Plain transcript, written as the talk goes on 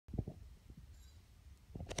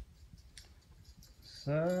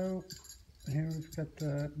So here we've got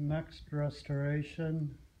the next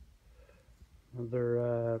restoration.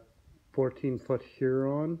 Another 14-foot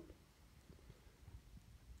Huron.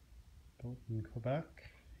 Built in Quebec,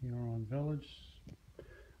 Huron Village.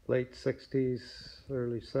 Late 60s,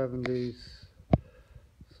 early 70s.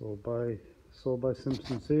 Sold by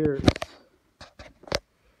Simpson Sears.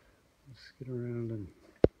 Let's get around, and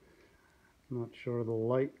I'm not sure the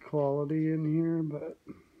light quality in here, but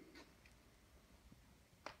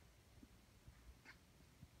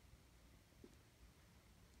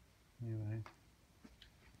anyway.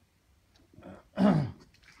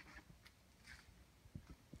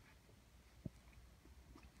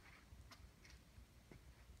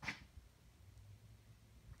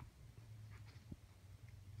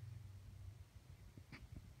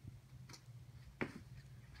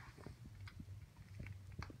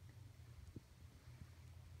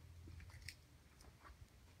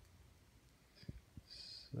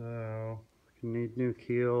 So, you need new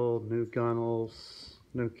keel, new gunnels,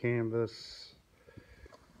 new canvas,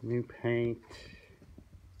 new paint.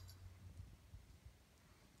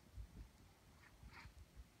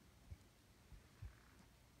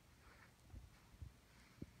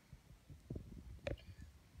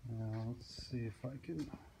 Now, let's see if I can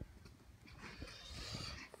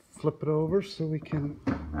flip it over so we can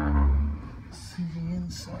see the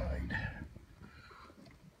inside.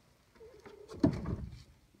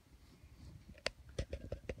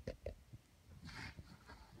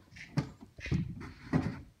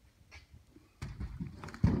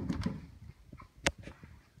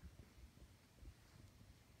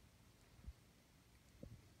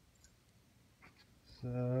 So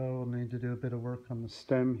we'll need to do a bit of work on the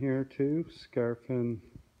stem here too, scarfing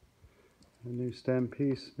a new stem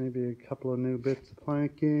piece, maybe a couple of new bits of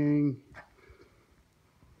planking.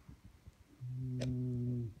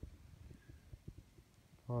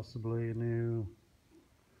 Possibly a new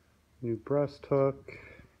breast hook.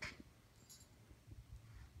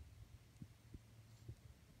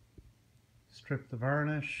 Strip the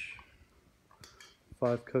varnish.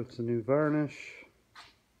 5 coats of new varnish.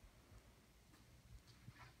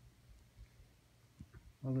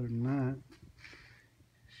 Other than that,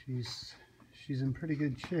 she's in pretty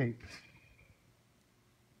good shape.